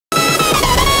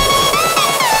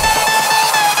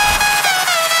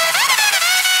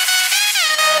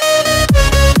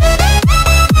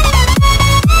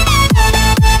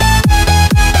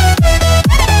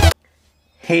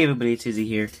Hey everybody, it's Izzy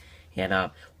here, and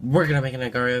we're gonna make an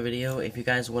Agario video. If you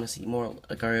guys want to see more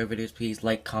Agario videos, please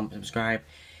like, comment, subscribe.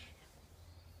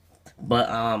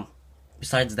 But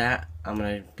besides that, I'm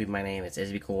gonna be my name. It's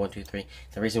IzzyCool123.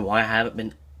 The reason why I haven't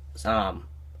been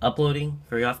uploading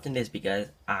very often is because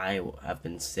I have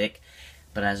been sick.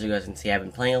 But as you guys can see, I've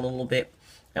been playing a little bit.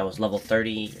 I was level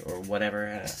 30 or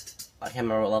whatever. I can't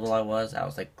remember what level I was. I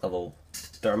was like level.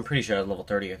 I'm pretty sure I was level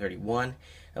 30 or 31.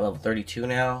 I'm level 32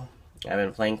 now. I've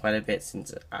been playing quite a bit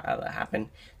since that happened.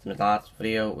 Since the last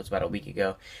video was about a week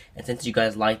ago, and since you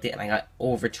guys liked it and I got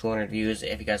over 200 views,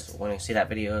 if you guys want to see that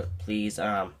video, please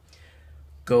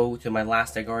go to my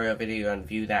last Agario video and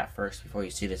view that first before you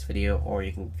see this video, or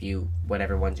you can view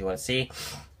whatever ones you want to see.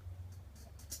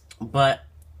 But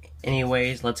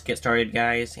anyways, let's get started,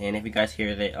 guys. And if you guys hear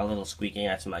a little squeaking,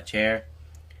 that's my chair.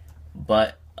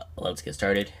 But let's get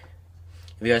started.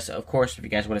 If you guys, of course, if you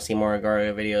guys want to see more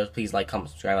Agario videos, please like, comment,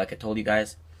 subscribe, like I told you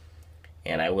guys,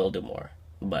 and I will do more.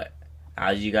 But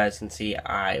as you guys can see,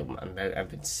 I've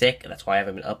been sick. That's why I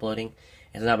haven't been uploading.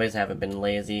 It's not because I haven't been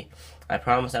lazy. I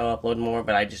promise I will upload more,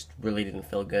 but I just really didn't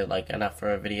feel good, like enough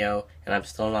for a video. And I'm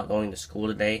still not going to school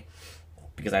today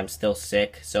because I'm still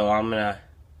sick. So I'm gonna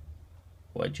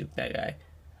juke that guy.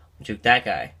 Juke that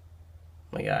guy.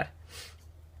 Oh my god.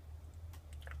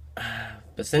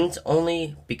 But since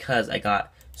only because I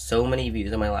got so many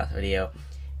views on my last video,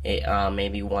 it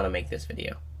made me want to make this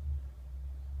video.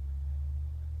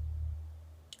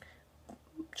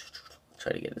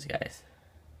 Try to get this, guys.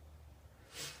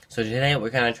 So today we're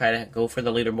gonna try to go for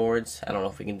the leaderboards. I don't know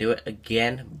if we can do it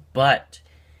again, but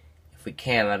if we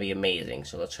can, that'd be amazing.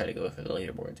 So let's try to go for the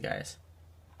leaderboards, guys.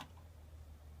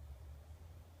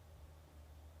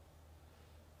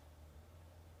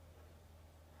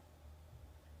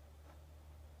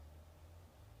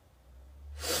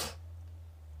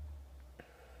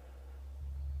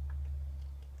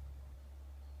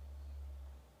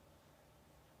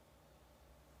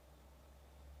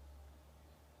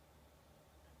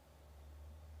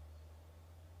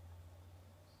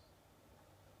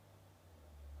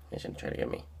 They should try to get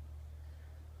me.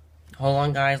 Hold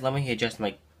on, guys. Let me adjust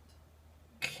my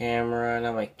camera.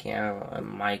 Not my camera.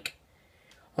 My mic.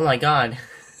 Oh my god.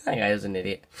 That guy was an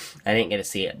idiot. I didn't get to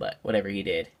see it, but whatever he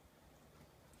did.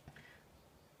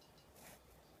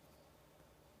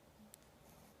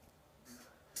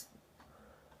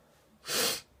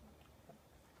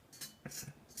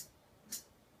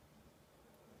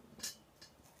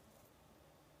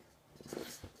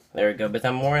 There we go. But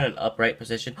I'm more in an upright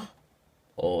position.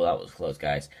 Oh, that was close,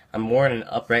 guys. I'm more in an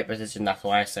upright position. That's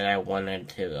why I said I wanted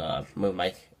to move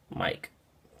my mic.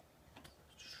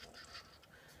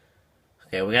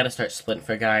 Okay, we gotta start splitting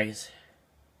for guys.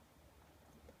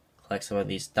 Collect some of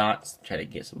these dots. Try to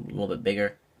get some a little bit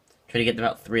bigger. Try to get to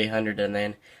about 300, and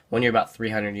then when you're about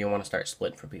 300, you want to start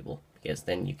splitting for people, because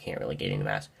then you can't really get any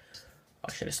mass.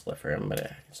 I should have split for him,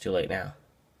 but it's too late now.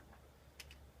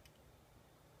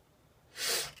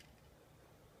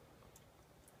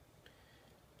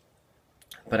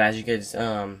 But as you guys,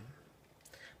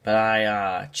 but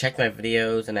I check my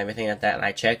videos and everything like that, and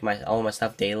I check all my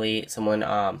stuff daily. Someone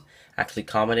actually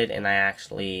commented, and I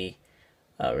actually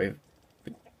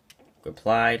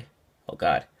replied. Oh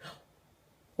god,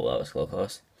 oh, that was so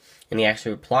close. And he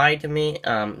actually replied to me.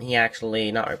 He actually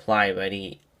not replied, but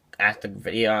he asked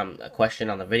a question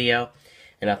on the video,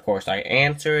 and of course I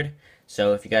answered.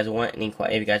 So if you guys want I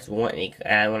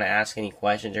want to ask any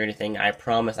questions or anything, I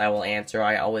promise I will answer.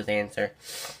 I always answer.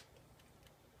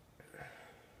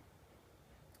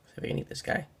 So we need this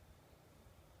guy.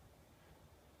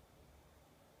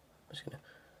 I'm just gonna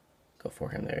go for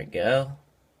him. There we go.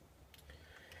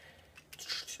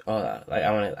 Oh, like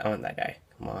I want that guy.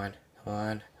 Come on, come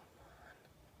on.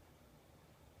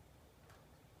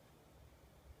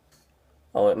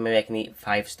 Oh, maybe I can eat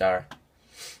 5-star.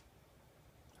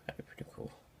 That'd be pretty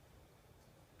cool.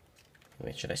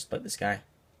 Maybe should I split this guy?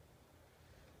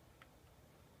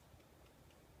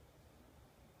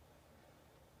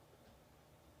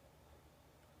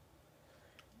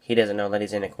 He doesn't know that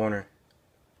he's in a corner.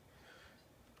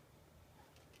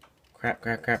 Crap,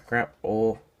 crap, crap, crap.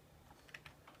 Oh.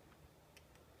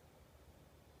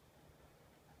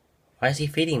 Why is he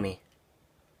feeding me?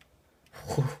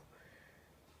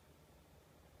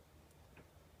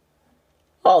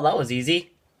 Oh, that was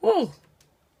easy. Woo.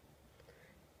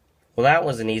 Well, that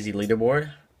was an easy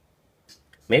leaderboard.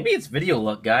 Maybe it's video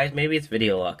luck, guys. Maybe it's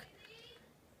video luck.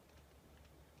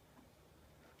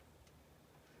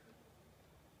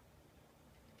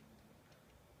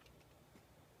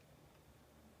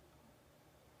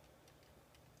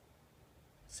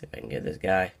 Let's see if I can get this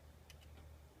guy.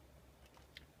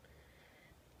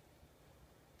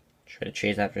 Try to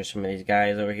chase after some of these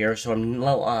guys over here. So I'm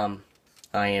low.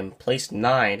 I am placed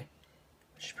 9,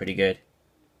 which is pretty good.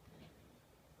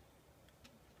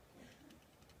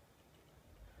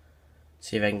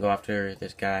 See if I can go after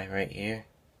this guy right here.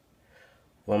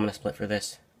 Well, I'm gonna split for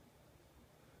this.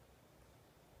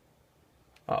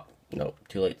 Oh no,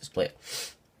 too late to split.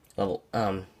 Level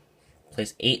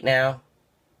place 8 now.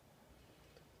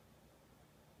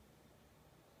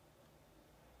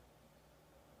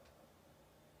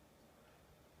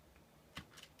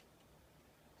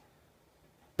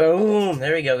 Boom!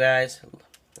 There we go, guys.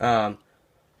 That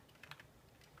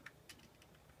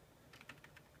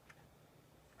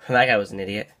guy was an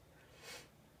idiot.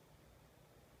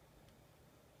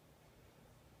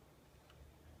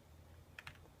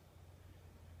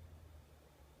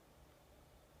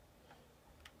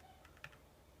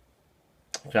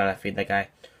 I'm trying to feed that guy.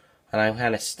 And I'm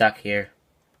kind of stuck here.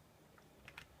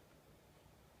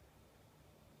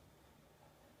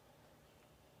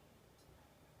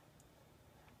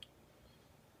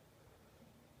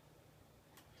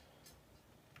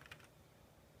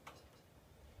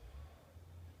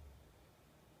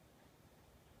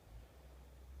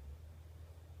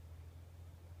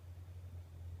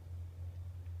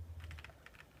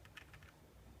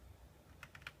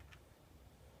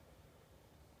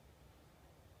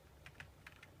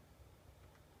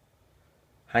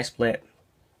 High split.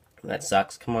 That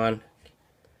sucks. Come on.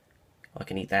 Oh, I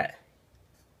can eat that.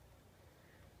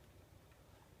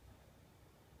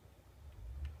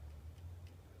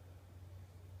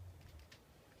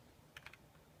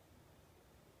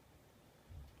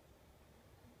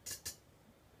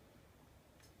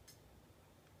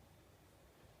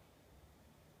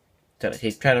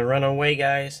 He's trying to run away,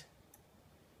 guys.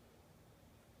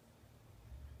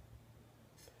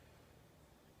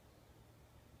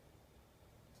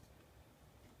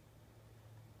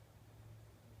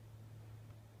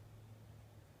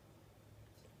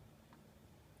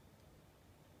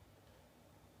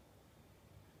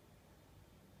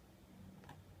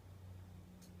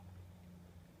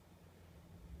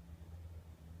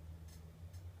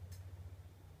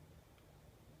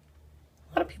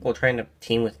 A lot of people are trying to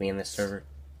team with me in this server.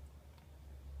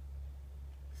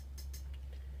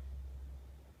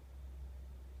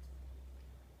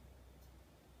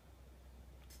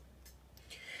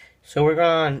 So we're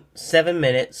on 7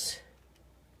 minutes.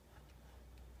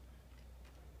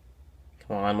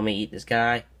 Come on, let me eat this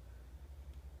guy.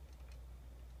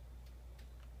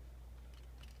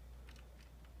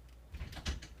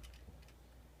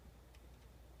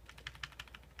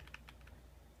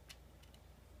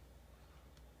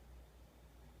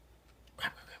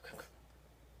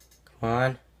 Come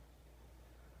on.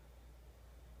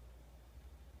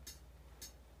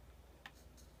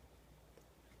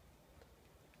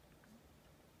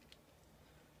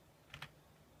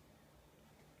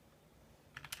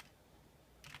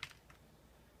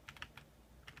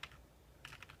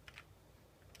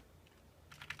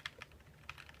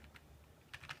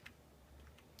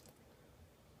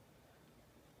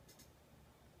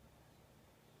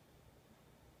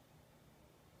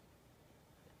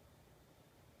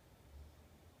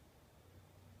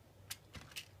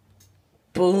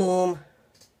 Boom.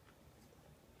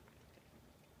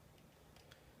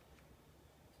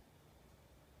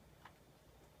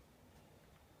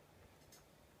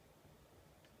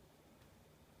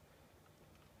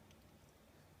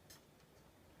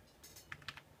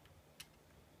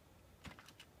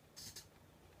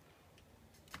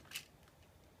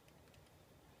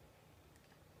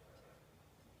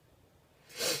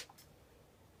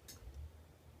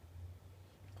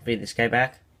 Feed this guy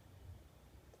back.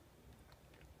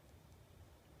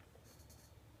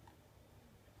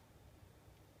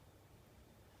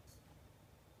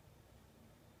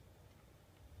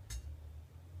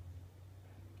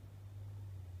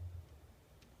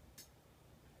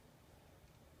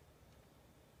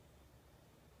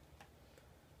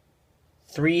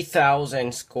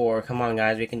 $3,000 score. Come on,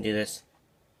 guys. We can do this.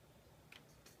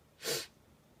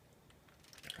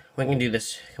 We can do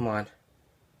this. Come on.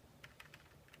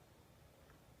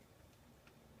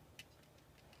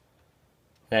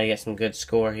 Gotta get some good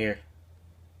score here.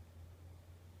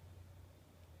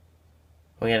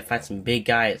 We gotta find some big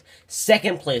guys.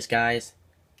 2nd place, guys.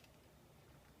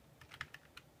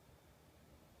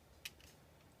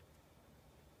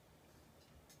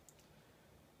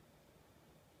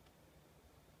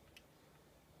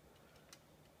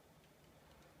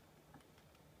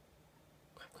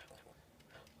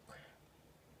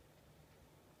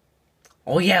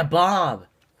 Oh yeah, Bob.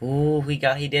 Ooh, he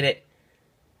did it.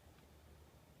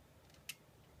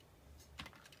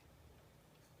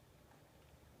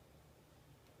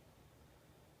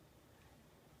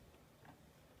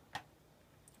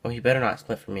 Oh, you better not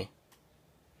split for me.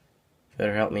 You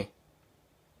better help me.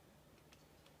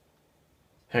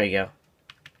 There you go.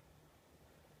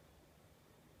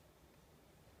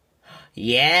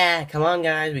 Yeah, come on,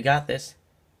 guys. We got this.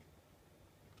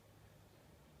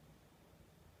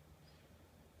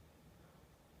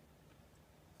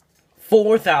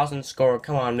 $4,000 score.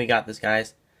 Come on, we got this,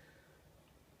 guys.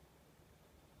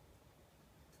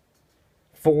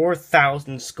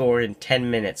 4,000 score in 10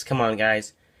 minutes. Come on,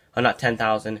 guys. Oh, not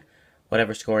 10,000.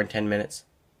 Whatever score in 10 minutes.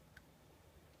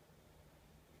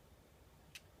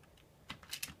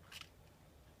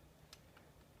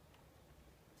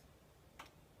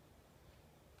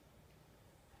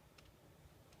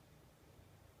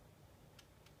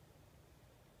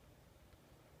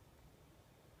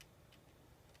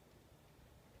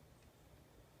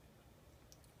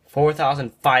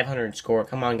 $4,500 score.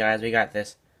 Come on, guys. We got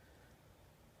this.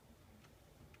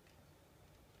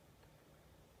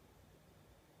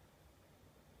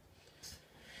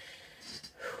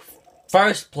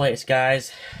 First place,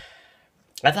 guys.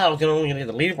 I thought I was only going to get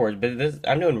the leaderboards, but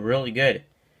I'm doing really good.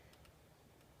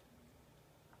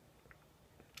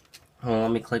 Hold on,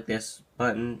 let me click this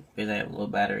button because I have a low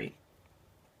battery.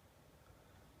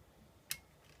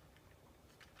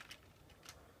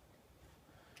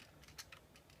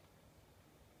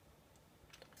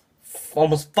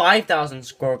 Almost 5,000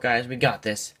 score, guys. We got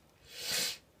this.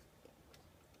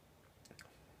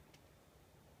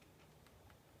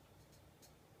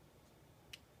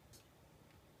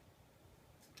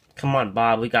 Come on,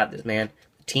 Bob. We got this, man.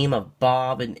 Team of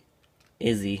Bob and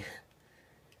Izzy.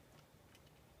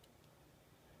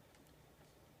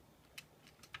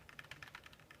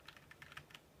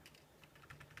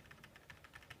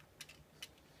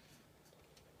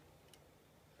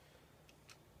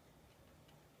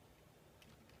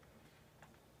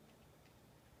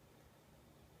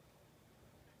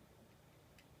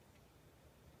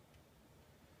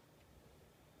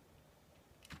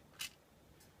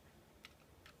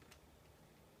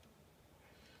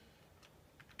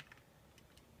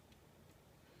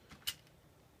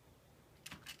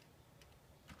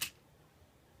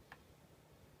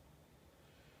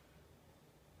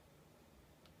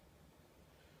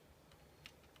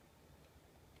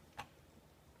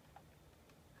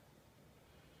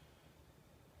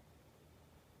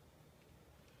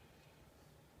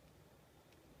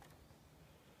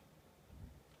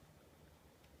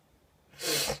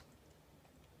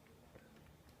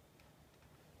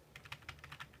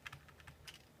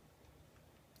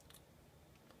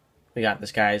 We got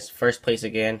this, guys. First place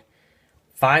again.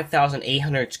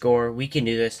 5,800 score. We can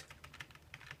do this.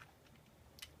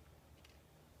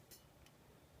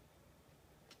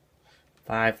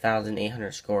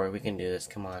 $5,800 score. We can do this.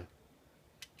 Come on.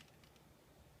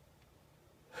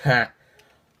 Ha.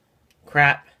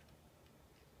 Crap.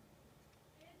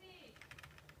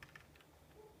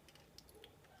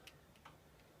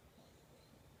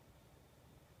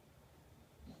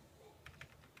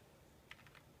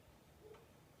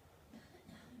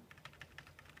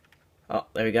 Oh,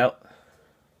 there we go.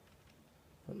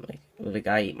 Let the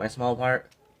guy eat my small part.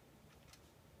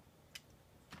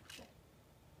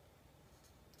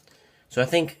 So I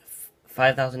think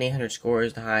 5,800 score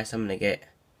is the highest I'm going to get.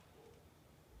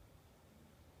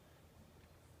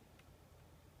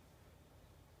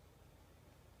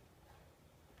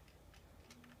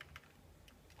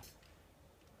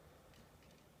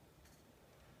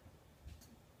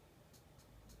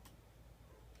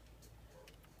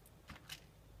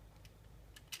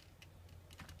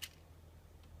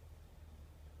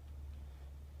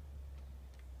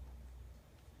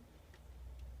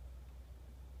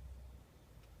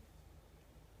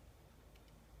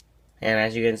 And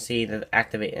as you can see, that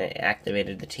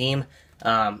activated the team.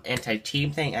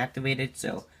 Anti-team thing activated,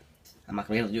 so I'm not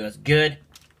going to be able to do as good.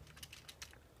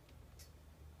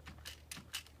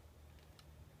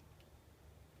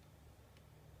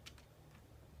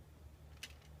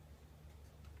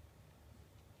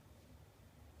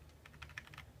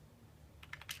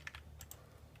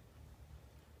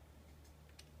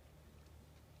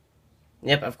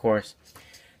 Yep, of course.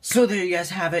 So there you guys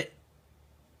have it.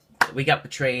 We got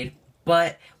betrayed,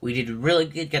 but we did really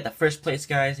good. Get the first place,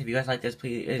 guys. If you guys like this,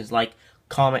 please like,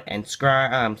 comment, and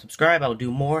subscribe. I'll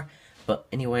do more. But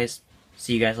anyways,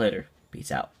 see you guys later.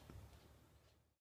 Peace out.